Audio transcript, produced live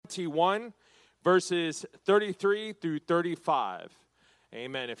21, verses 33 through 35.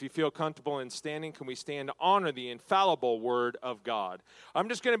 Amen. If you feel comfortable in standing, can we stand to honor the infallible word of God? I'm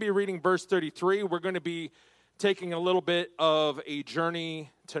just going to be reading verse 33. We're going to be taking a little bit of a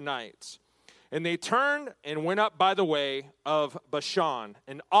journey tonight. And they turned and went up by the way of Bashan.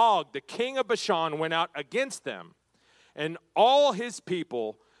 And Og, the king of Bashan, went out against them, and all his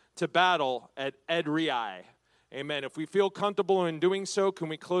people to battle at Edrei. Amen. If we feel comfortable in doing so, can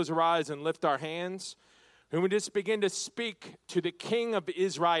we close our eyes and lift our hands? Can we just begin to speak to the King of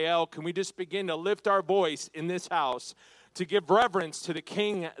Israel? Can we just begin to lift our voice in this house to give reverence to the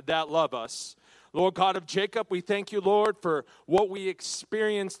King that loves us? Lord God of Jacob, we thank you, Lord, for what we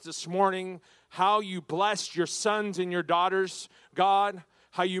experienced this morning, how you blessed your sons and your daughters, God,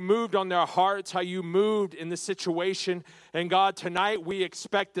 how you moved on their hearts, how you moved in the situation. And God, tonight we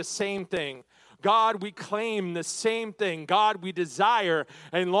expect the same thing. God, we claim the same thing. God, we desire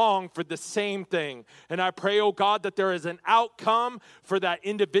and long for the same thing. And I pray, oh God, that there is an outcome for that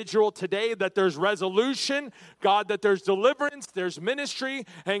individual today, that there's resolution, God, that there's deliverance, there's ministry,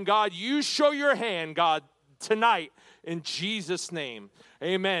 and God, you show your hand, God, tonight in Jesus' name.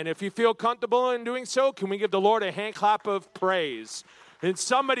 Amen. If you feel comfortable in doing so, can we give the Lord a hand clap of praise? And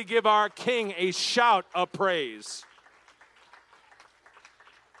somebody give our King a shout of praise.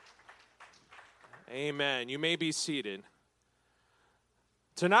 Amen. You may be seated.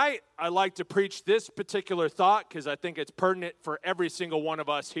 Tonight, I'd like to preach this particular thought because I think it's pertinent for every single one of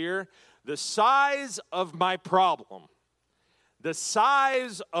us here. The size of my problem. The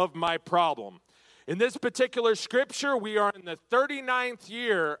size of my problem. In this particular scripture, we are in the 39th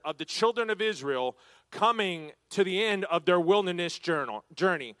year of the children of Israel coming to the end of their wilderness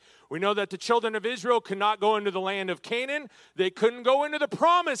journey. We know that the children of Israel could not go into the land of Canaan. They couldn't go into the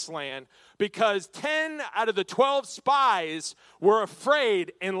promised land because 10 out of the 12 spies were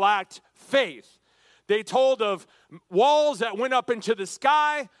afraid and lacked faith. They told of walls that went up into the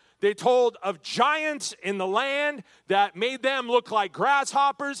sky. They told of giants in the land that made them look like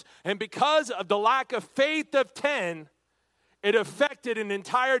grasshoppers. And because of the lack of faith of 10, it affected an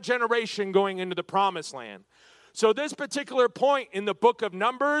entire generation going into the promised land. So this particular point in the book of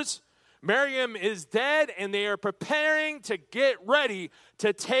Numbers, Miriam is dead and they are preparing to get ready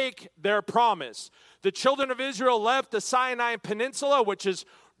to take their promise. The children of Israel left the Sinai Peninsula, which is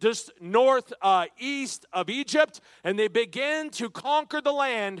just northeast of Egypt, and they began to conquer the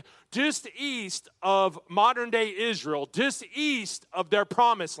land just east of modern-day Israel, just east of their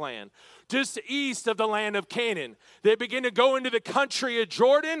promised land, just east of the land of Canaan. They begin to go into the country of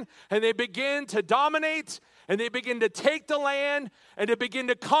Jordan, and they begin to dominate, and they begin to take the land, and they begin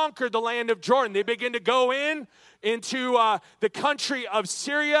to conquer the land of Jordan. They begin to go into the country of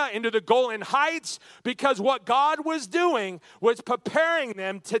Syria, into the Golan Heights, because what God was doing was preparing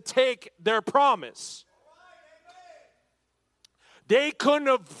them to take their promise. They could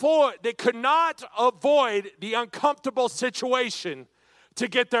not avoid the uncomfortable situation to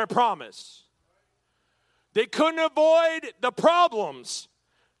get their promise. They couldn't avoid the problems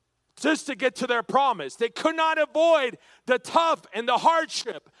just to get to their promise. They could not avoid the tough and the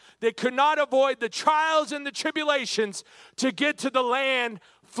hardship. They could not avoid the trials and the tribulations to get to the land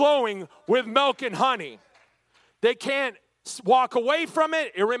flowing with milk and honey. They can't walk away from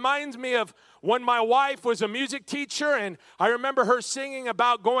it. It reminds me of when my wife was a music teacher, and I remember her singing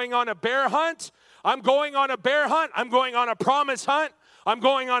about going on a bear hunt. I'm going on a bear hunt. I'm going on a promise hunt. I'm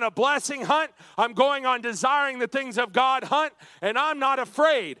going on a blessing hunt. I'm going on desiring the things of God hunt, and I'm not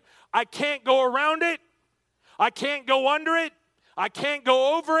afraid. I can't go around it. I can't go under it. I can't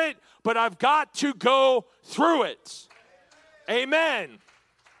go over it, but I've got to go through it. Amen.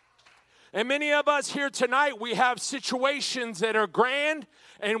 And many of us here tonight, we have situations that are grand,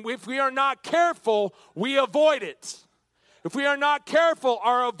 and if we are not careful, we avoid it. If we are not careful,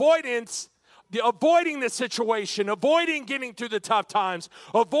 our avoiding the situation, avoiding getting through the tough times,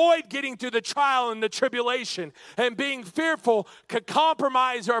 avoid getting through the trial and the tribulation, and being fearful could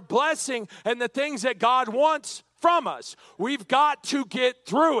compromise our blessing and the things that God wants from us. We've got to get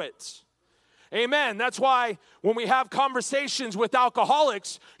through it. Amen. That's why when we have conversations with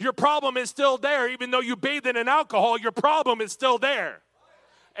alcoholics, your problem is still there. Even though you bathe in alcohol, your problem is still there.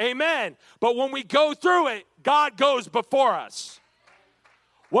 Amen. But when we go through it, God goes before us.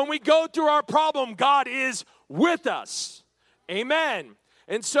 When we go through our problem, God is with us. Amen.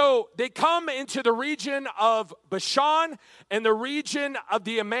 And so they come into the region of Bashan and the region of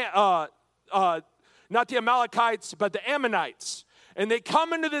the, not the Amalekites, but the Ammonites. And they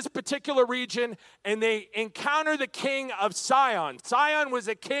come into this particular region and they encounter the king of Sihon. Sihon was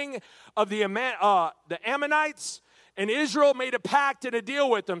a king of the Ammonites. And Israel made a pact and a deal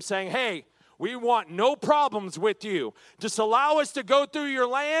with them saying, hey, we want no problems with you. Just allow us to go through your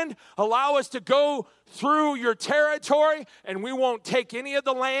land, allow us to go through your territory, and we won't take any of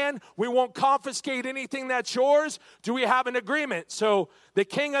the land. We won't confiscate anything that's yours. Do we have an agreement? So the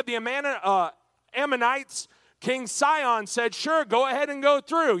king of the Ammonites, King Sihon, said, sure, go ahead and go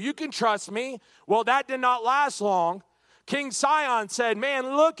through. You can trust me. Well, that did not last long. King Sihon said,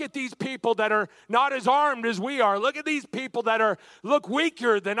 man, look at these people that are not as armed as we are. Look at these people that look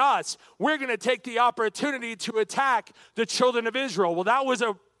weaker than us. We're going to take the opportunity to attack the children of Israel. Well, that was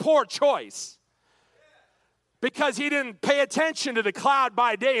a poor choice because he didn't pay attention to the cloud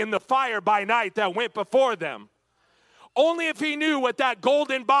by day and the fire by night that went before them. Only if he knew what that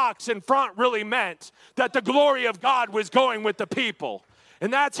golden box in front really meant, that the glory of God was going with the people.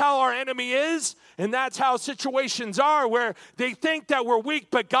 And that's how our enemy is, and that's how situations are, where they think that we're weak,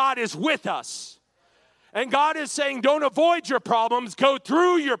 but God is with us. And God is saying, don't avoid your problems, go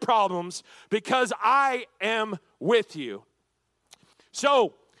through your problems, because I am with you.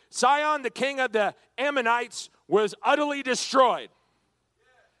 So, Sihon, the king of the Ammonites, was utterly destroyed.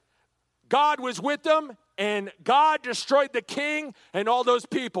 God was with them, and God destroyed the king and all those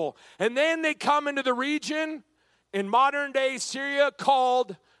people. And then they come into the region in modern-day Syria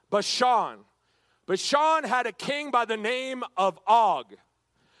called Bashan. Bashan had a king by the name of Og.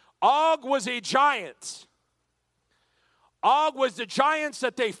 Og was a giant. Og was the giants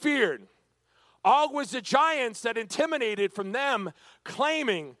that they feared. Og was the giants that intimidated from them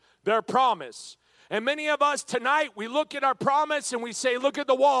claiming their promise. And many of us tonight, we look at our promise and we say, look at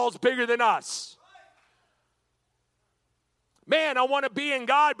the walls bigger than us. Man, I want to be in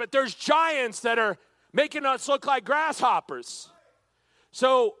God, but there's giants that are making us look like grasshoppers.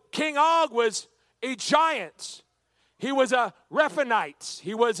 So King Og was a giant. He was a Rephaite.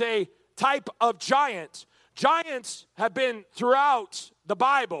 He was a type of giant. Giants have been throughout the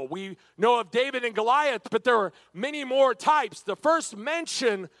Bible. We know of David and Goliath, but there were many more types. The first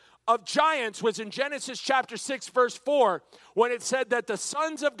mention of giants was in Genesis chapter 6, verse 4, when it said that the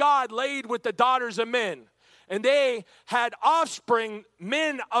sons of God laid with the daughters of men, and they had offspring,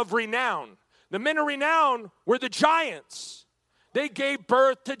 men of renown. The men of renown were the giants. They gave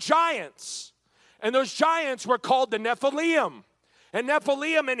birth to giants. And those giants were called the Nephilim. And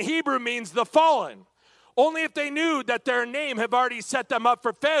Nephilim in Hebrew means the fallen. Only if they knew that their name have already set them up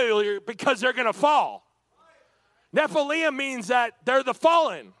for failure because they're going to fall. Nephilim means that they're the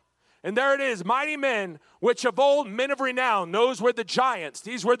fallen. And there it is, mighty men, which of old, men of renown. Those were the giants.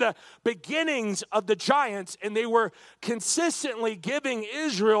 These were the beginnings of the giants, and they were consistently giving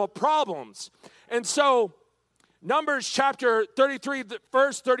Israel problems. And so, Numbers chapter 33,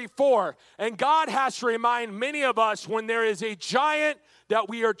 verse 34, and God has to remind many of us when there is a giant that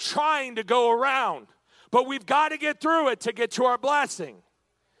we are trying to go around. But we've got to get through it to get to our blessing.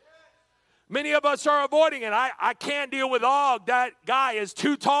 Many of us are avoiding it. I can't deal with Og. That guy is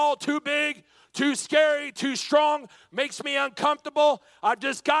too tall, too big, too scary, too strong, makes me uncomfortable. I've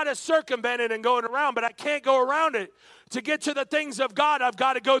just got to circumvent it and go around, but I can't go around it. To get to the things of God, I've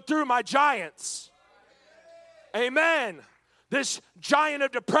got to go through my giants. Amen. This giant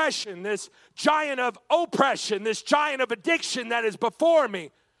of depression, this giant of oppression, this giant of addiction that is before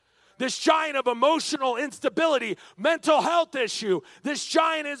me. This giant of emotional instability, mental health issue. This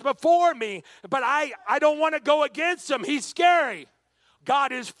giant is before me, but I don't want to go against him. He's scary.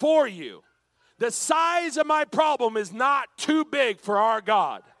 God is for you. The size of my problem is not too big for our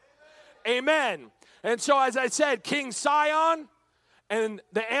God. Amen. And so as I said, King Sihon and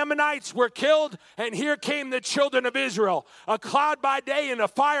the Ammonites were killed, and here came the children of Israel. A cloud by day and a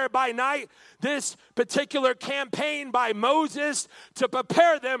fire by night. This particular campaign by Moses to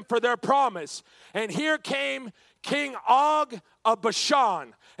prepare them for their promise. And here came King Og of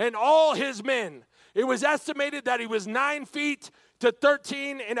Bashan and all his men. It was estimated that he was 9 feet to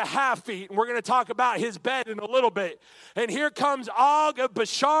 13 and a half feet. And we're going to talk about his bed in a little bit. And here comes Og of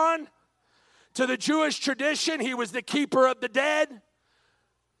Bashan. To the Jewish tradition, he was the keeper of the dead.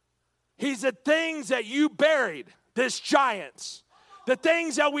 He's the things that you buried, this giants. The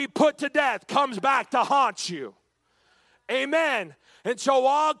things that we put to death comes back to haunt you. Amen. And so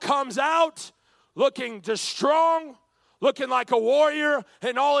Og comes out looking strong, looking like a warrior,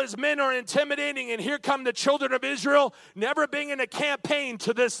 and all his men are intimidating. And here come the children of Israel, never being in a campaign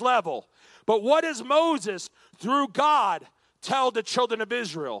to this level. But what does Moses, through God, tell the children of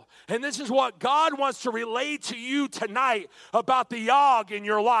Israel? And this is what God wants to relay to you tonight about the Og in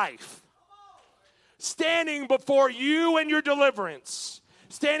your life. Standing before you and your deliverance.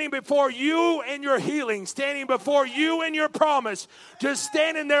 standing before you and your healing, standing before you and your promise, just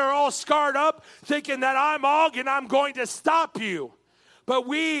standing there all scarred up, thinking that I'm Og and I'm going to stop you. But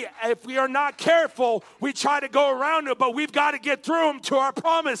if we are not careful, we try to go around it, but we've got to get through them to our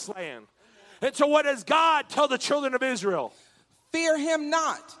promised land. And so what does God tell the children of Israel? Fear him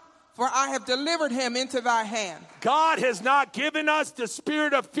not, for I have delivered him into thy hand. God has not given us the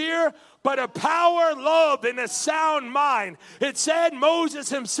spirit of fear, but a power, love, and a sound mind. It said, Moses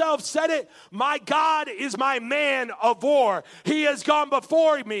himself said it, my God is my man of war. He has gone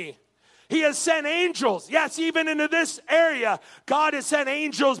before me. He has sent angels. Yes, even into this area, God has sent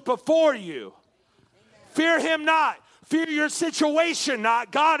angels before you. Amen. Fear him not. Fear your situation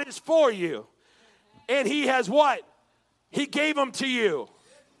not. God is for you. And he has what? He gave them to you.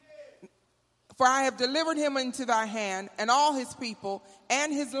 For I have delivered him into thy hand, and all his people,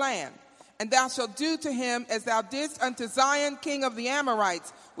 and his land. And thou shalt do to him as thou didst unto Zion, king of the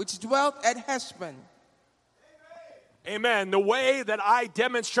Amorites, which dwelt at Heshbon. Amen. The way that I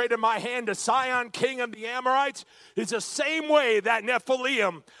demonstrated my hand to Sihon, king of the Amorites, is the same way that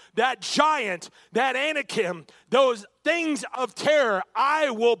Nephilim, that giant, that Anakim, those things of terror, I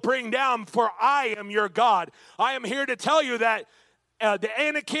will bring down, for I am your God. I am here to tell you that the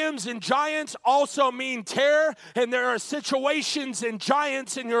Anakims and giants also mean terror, and there are situations and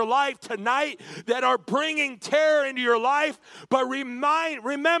giants in your life tonight that are bringing terror into your life, but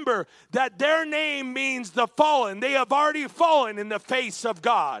remember that their name means the fallen. They have already fallen in the face of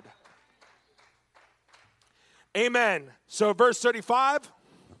God. Amen. So verse 35.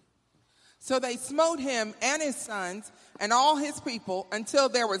 So they smote him and his sons and all his people until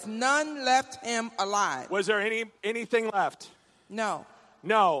there was none left him alive. Was there anything left? No.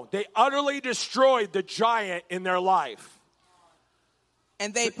 No, they utterly destroyed the giant in their life.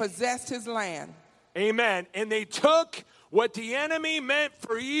 And they possessed his land. Amen. And they took what the enemy meant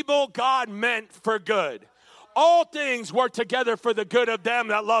for evil, God meant for good. All things work together for the good of them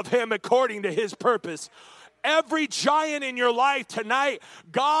that love him according to his purpose. Every giant in your life tonight,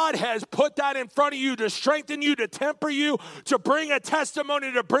 God has put that in front of you to strengthen you, to temper you, to bring a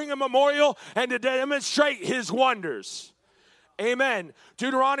testimony, to bring a memorial, and to demonstrate his wonders. Amen.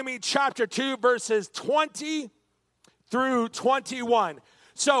 Deuteronomy chapter 2, verses 20 through 21.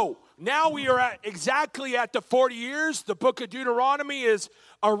 So now we are exactly at the 40 years. The book of Deuteronomy is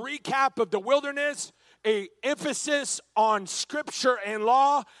a recap of the wilderness, an emphasis on scripture and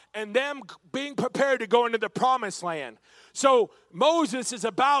law, and them being prepared to go into the promised land. So Moses is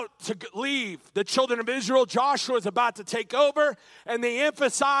about to leave the children of Israel. Joshua is about to take over, and they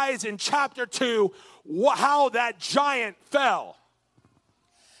emphasize in chapter 2 how that giant fell.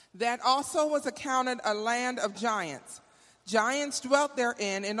 That also was accounted a land of giants. Giants dwelt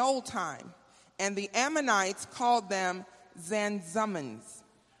therein in old time, and the Ammonites called them Zanzummans.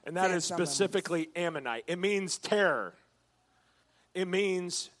 And that is specifically Ammonite. It means terror. It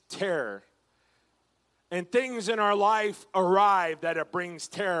means terror. And things in our life arrive that it brings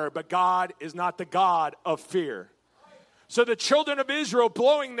terror, but God is not the God of fear. So the children of Israel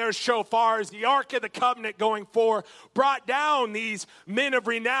blowing their shofars, the Ark of the Covenant going forth, brought down these men of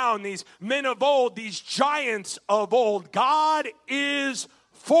renown, these men of old, these giants of old. God is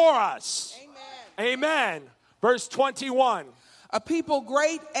for us. Amen. Amen. Verse 21. A people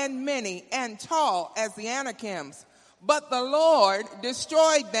great and many and tall as the Anakims, but the Lord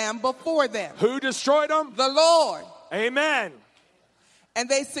destroyed them before them. Who destroyed them? The Lord. Amen. And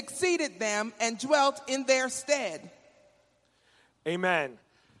they succeeded them and dwelt in their stead. Amen.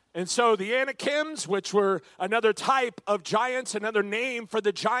 And so the Anakims, which were another type of giants, another name for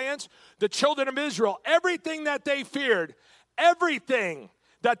the giants, the children of Israel, everything that they feared, everything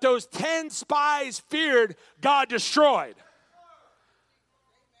that those 10 spies feared, God destroyed.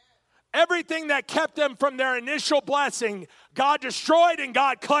 Everything that kept them from their initial blessing, God destroyed and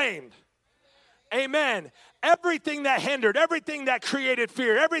God claimed. Amen. Everything that hindered, everything that created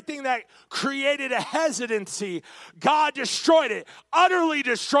fear, everything that created a hesitancy, God destroyed it, utterly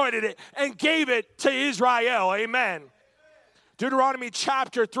destroyed it, and gave it to Israel. Amen. Deuteronomy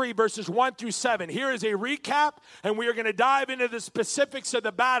chapter 3, verses 1 through 7. Here is a recap, and we are going to dive into the specifics of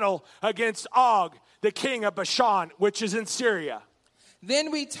the battle against Og, the king of Bashan, which is in Syria.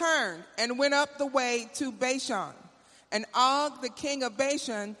 Then we turned and went up the way to Bashan, and Og, the king of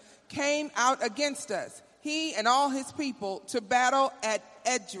Bashan, came out against us, he and all his people, to battle at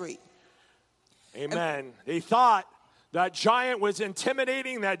Edrei. Amen. They thought That giant was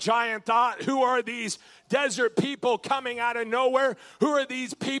intimidating. That giant thought, who are these desert people coming out of nowhere? Who are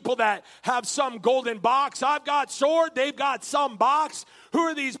these people that have some golden box? I've got sword. They've got some box. Who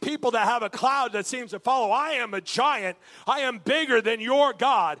are these people that have a cloud that seems to follow? I am a giant. I am bigger than your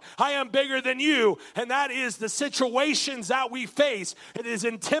God. I am bigger than you. And that is the situations that we face. It is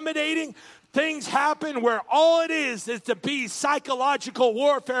intimidating. Things happen where all it is to be psychological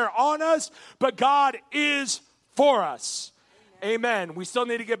warfare on us, but God is for us. Amen. We still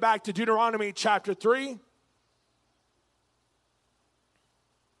need to get back to Deuteronomy chapter 3.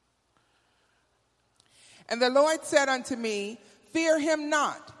 And the Lord said unto me, fear him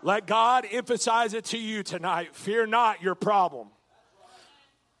not. Let God emphasize it to you tonight. Fear not your problem.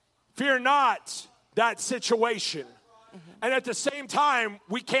 Fear not that situation. And at the same time,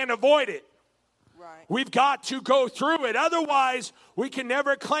 we can't avoid it. Right. We've got to go through it. Otherwise, we can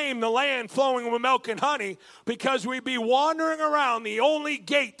never claim the land flowing with milk and honey, because we'd be wandering around the only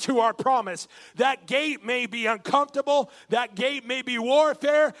gate to our promise. That gate may be uncomfortable. That gate may be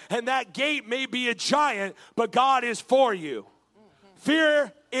warfare. And that gate may be a giant, but God is for you.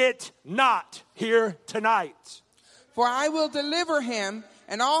 Fear it not here tonight. For I will deliver him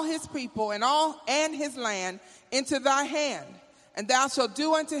and all his people and his land into thy hand. And thou shalt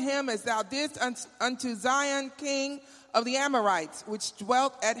do unto him as thou didst unto Zion, king of the Amorites, which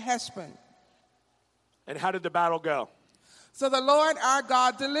dwelt at Heshbon. And how did the battle go? So the Lord our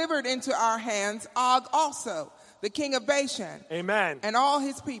God delivered into our hands Og also, the king of Bashan. Amen. And all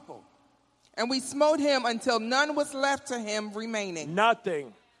his people. And we smote him until none was left to him remaining.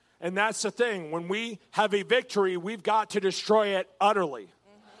 Nothing. And that's the thing. When we have a victory, we've got to destroy it utterly.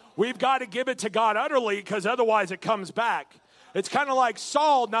 We've got to give it to God utterly, because otherwise it comes back. It's kind of like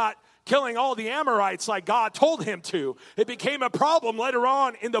Saul not killing all the Amorites like God told him to. It became a problem later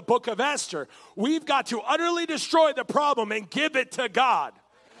on in the book of Esther. We've got to utterly destroy the problem and give it to God.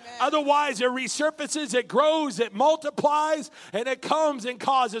 Amen. Otherwise, it resurfaces, it grows, it multiplies, and it comes and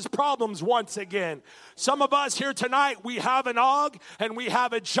causes problems once again. Some of us here tonight, we have an Og and we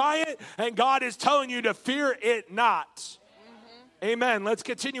have a giant, and God is telling you to fear it not. Mm-hmm. Amen. Let's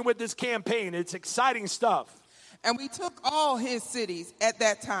continue with this campaign. It's exciting stuff. And we took all his cities at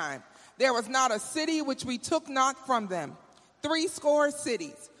that time. There was not a city which we took not from them. 80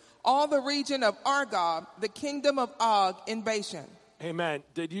 cities, all the region of Argob, the kingdom of Og in Bashan. Amen.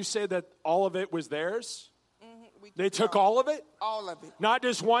 Did you say that all of it was theirs? Mm-hmm. They took all of it? All of it. Not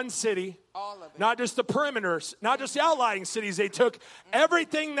just one city. All of it. Not just the perimeters. Not just the outlying cities. They took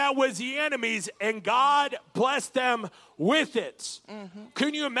everything that was the enemies, and God blessed them with it. Mm-hmm.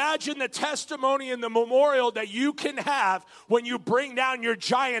 Can you imagine the testimony and the memorial that you can have when you bring down your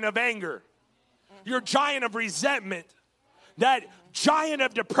giant of anger, your giant of resentment, that giant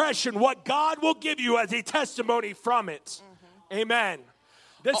of depression, what God will give you as a testimony from it. Amen.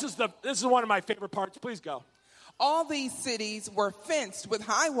 This is one of my favorite parts. Please go. All these cities were fenced with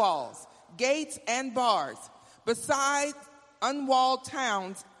high walls, gates, and bars, besides unwalled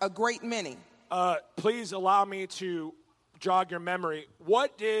towns a great many. Please allow me to jog your memory.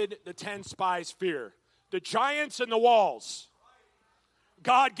 What did the 10 spies fear? The giants and the walls.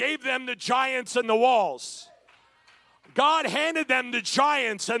 God gave them the giants and the walls. God handed them the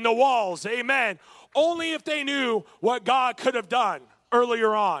giants and the walls. Amen. Only if they knew what God could have done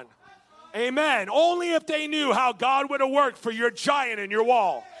earlier on. Amen. Only if they knew how God would have worked for your giant and your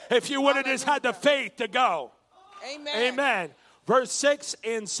wall. If you would have just had the faith to go. Amen. Amen. Verse 6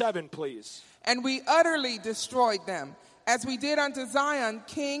 and 7, please. And we utterly destroyed them, as we did unto Zion,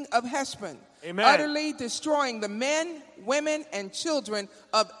 king of Heshbon. Amen. Utterly destroying the men, women, and children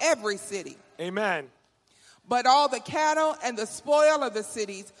of every city. Amen. But all the cattle and the spoil of the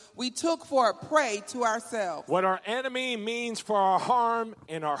cities we took for a prey to ourselves. What our enemy means for our harm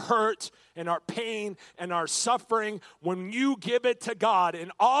and our hurt and our pain and our suffering, when you give it to God,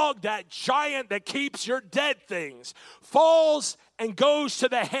 and Og, that giant that keeps your dead things, falls and goes to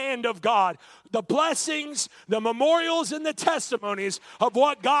the hand of God. The blessings, the memorials, and the testimonies of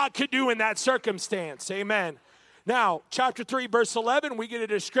what God could do in that circumstance. Amen. Now, chapter 3, verse 11, we get a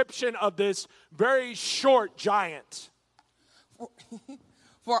description of this very short giant.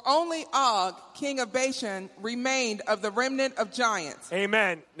 For only Og, king of Bashan, remained of the remnant of giants.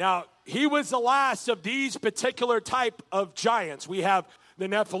 Amen. Now, he was the last of these particular type of giants. We have the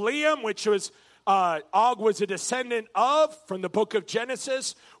Nephilim, which was Og was a descendant of from the book of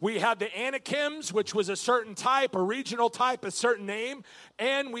Genesis. We have the Anakims, which was a certain type, a regional type, a certain name.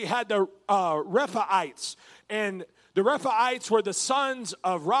 And we had the Rephaites. And The Rephaites were the sons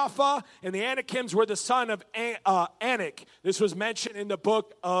of Rapha, and the Anakims were the son of Anak. This was mentioned in the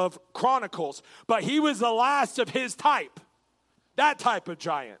book of Chronicles. But he was the last of his type, that type of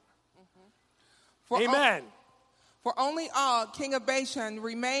giant. Amen. For only Og, king of Bashan,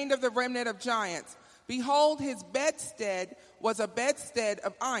 remained of the remnant of giants. Behold, his bedstead was a bedstead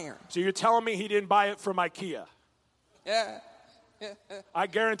of iron. So you're telling me he didn't buy it from IKEA? Yeah. I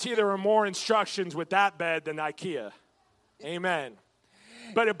guarantee there were more instructions with that bed than IKEA. Amen.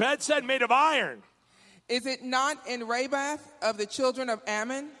 But a bedstead made of iron. Is it not in Rabath of the children of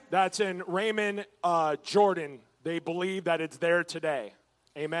Ammon? That's in Raymond, Jordan. They believe that it's there today.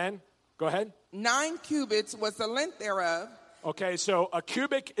 Amen. Go ahead. 9 cubits was the length thereof. Okay, so a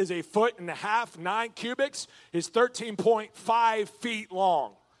cubit is a foot and a half. 9 cubits is 13.5 feet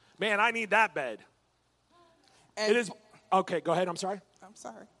long. Man, I need that bed. And it is. Okay, go ahead. I'm sorry.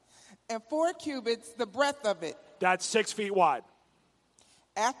 And 4 cubits the breadth of it. That's 6 feet wide.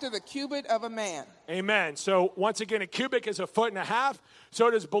 After the cubit of a man. Amen. So once again, a cubit is a foot and a half. So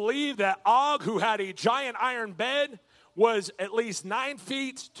it is believed that Og, who had a giant iron bed, was at least 9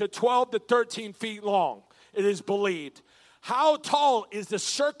 feet to 12 to 13 feet long. It is believed. How tall is the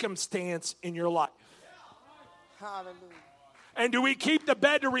circumstance in your life? Hallelujah. And do we keep the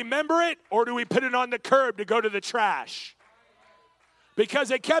bed to remember it, or do we put it on the curb to go to the trash? Because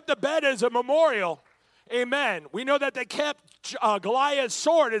they kept the bed as a memorial. Amen. We know that they kept Goliath's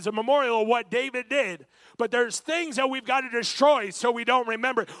sword as a memorial of what David did. But there's things that we've got to destroy so we don't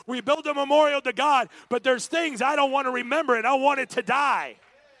remember it. We build a memorial to God, but there's things I don't want to remember it. I want it to die.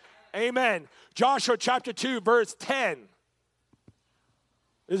 Amen. Joshua chapter 2, verse 10.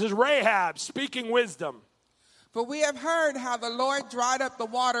 This is Rahab speaking wisdom. For we have heard how the Lord dried up the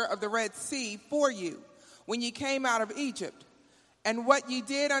water of the Red Sea for you when ye came out of Egypt, and what ye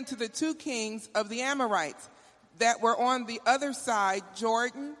did unto the 2 kings of the Amorites that were on the other side,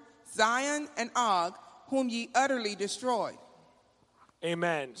 Jordan, Zion, and Og, whom ye utterly destroyed.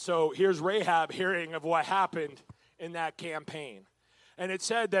 Amen. So here's Rahab hearing of what happened in that campaign. And it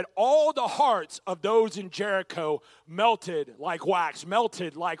said that all the hearts of those in Jericho melted like wax,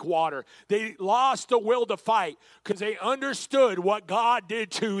 melted like water. They lost the will to fight because they understood what God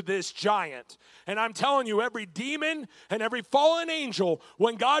did to this giant. And I'm telling you, every demon and every fallen angel,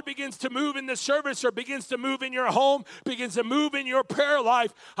 when God begins to move in the service or begins to move in your home, begins to move in your prayer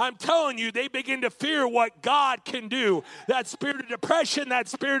life, I'm telling you, they begin to fear what God can do. That spirit of depression, that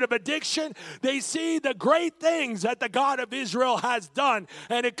spirit of addiction, they see the great things that the God of Israel has done.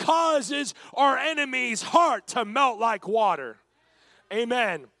 And it causes our enemy's heart to melt like water.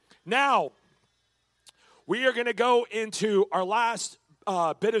 Amen. Now, we are going to go into our last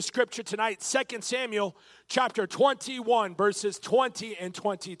bit of scripture tonight, 2 Samuel chapter 21, verses 20 and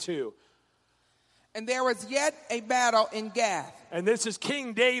 22. And there was yet a battle in Gath. And this is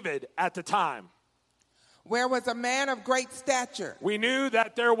King David at the time. Where was a man of great stature. We knew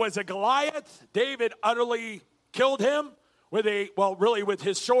that there was a Goliath. David utterly killed him with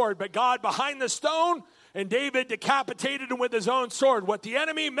his sword. But God behind the stone, and David decapitated him with his own sword. What the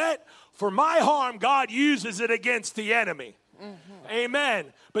enemy meant for my harm, God uses it against the enemy. Mm-hmm.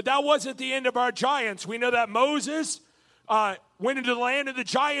 Amen. But that wasn't the end of our giants. We know that Moses went into the land of the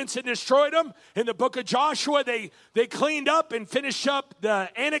giants and destroyed them. In the book of Joshua, they cleaned up and finished up the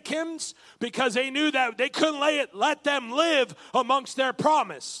Anakims because they knew that they couldn't let them live amongst their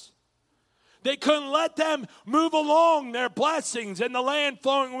promise. They couldn't let them move along their blessings and the land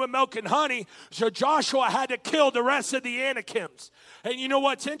flowing with milk and honey. So Joshua had to kill the rest of the Anakims. And you know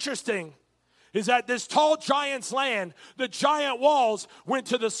what's interesting is that this tall giant's land, the giant walls, went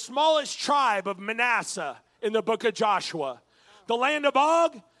to the smallest tribe of Manasseh in the book of Joshua. The land of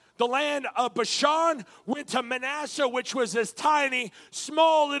Og, the land of Bashan, went to Manasseh, which was this tiny,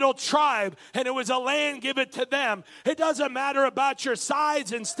 small little tribe, and it was a land given to them. It doesn't matter about your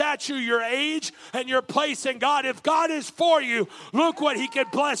size and stature, your age, and your place in God. If God is for you, look what he can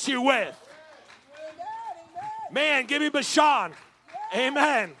bless you with. Man, give me Bashan.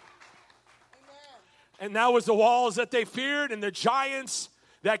 Amen. And that was the walls that they feared and the giants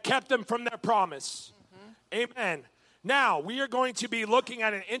that kept them from their promise. Mm-hmm. Amen. Now, we are going to be looking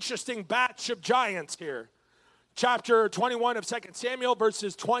at an interesting batch of giants here. Chapter 21 of 2 Samuel,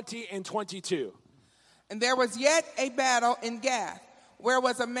 verses 20 and 22. And there was yet a battle in Gath, where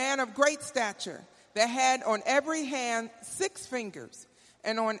was a man of great stature, that had on every hand 6 fingers,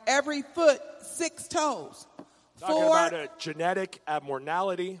 and on every foot 6 toes. Talking about a genetic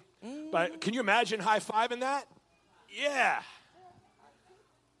abnormality. But can you imagine high-fiving that? Yeah.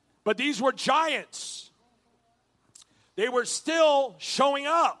 But these were giants. They were still showing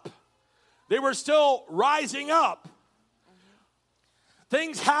up. They were still rising up.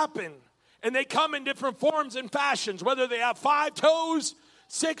 things happen, and they come in different forms and fashions, whether they have 5 toes,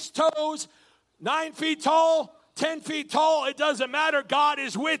 6 toes, 9 feet tall, 10 feet tall, it doesn't matter. God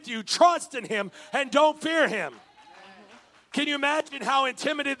is with you. Trust in him and don't fear him. Can you imagine how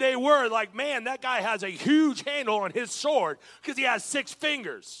intimidated they were? Like, man, that guy has a huge handle on his sword because he has 6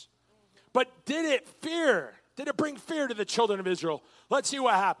 fingers. But did it bring fear to the children of Israel? Let's see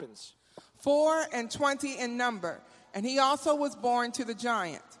what happens. 4 and 20 in number. And he also was born to the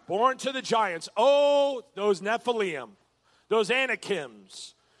giant. Born to the giants. Oh, those Nephilim, those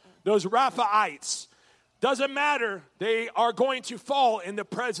Anakims, those Raphaites. Doesn't matter. They are going to fall in the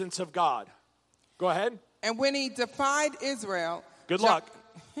presence of God. Go ahead. And when he defied Israel, good luck.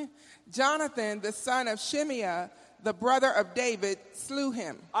 Jonathan, the son of Shimeah, the brother of David, slew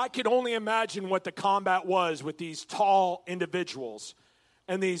him. I could only imagine what the combat was with these tall individuals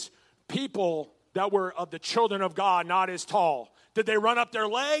and these people that were of the children of God, not as tall. Did they run up their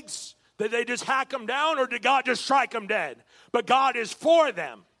legs? Did they just hack them down, or did God just strike them dead? But God is for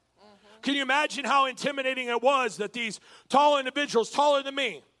them. Can you imagine how intimidating it was that these tall individuals, taller than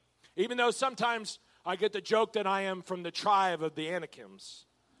me, even though sometimes I get the joke that I am from the tribe of the Anakims.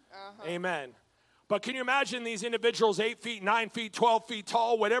 Amen. But can you imagine these individuals 8 feet, 9 feet, 12 feet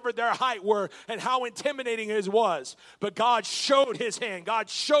tall, whatever their height were, and how intimidating it was. But God showed his hand. God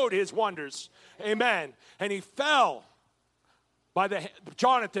showed his wonders. Amen. And he fell by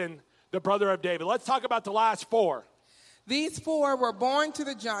Jonathan, the brother of David. Let's talk about the last 4. These 4 were born to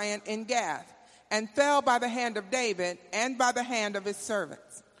the giant in Gath and fell by the hand of David and by the hand of his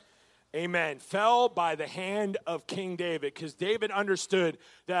servants. Amen. Fell by the hand of King David, because David understood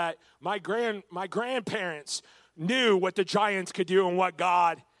that my grandparents knew what the giants could do and what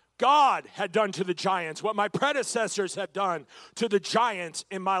God had done to the giants, what my predecessors have done to the giants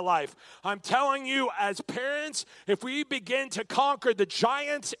in my life. I'm telling you, as parents, if we begin to conquer the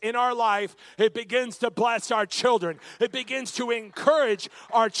giants in our life, it begins to bless our children. It begins to encourage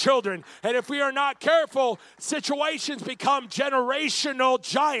our children. And if we are not careful, situations become generational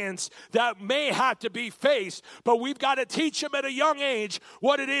giants that may have to be faced. But we've got to teach them at a young age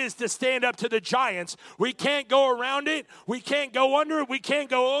what it is to stand up to the giants. We can't go around it. We can't go under it. We can't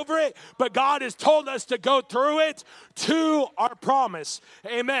go over it, but God has told us to go through it to our promise.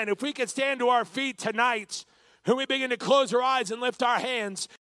 Amen. If we could stand to our feet tonight and we begin to close our eyes and lift our hands.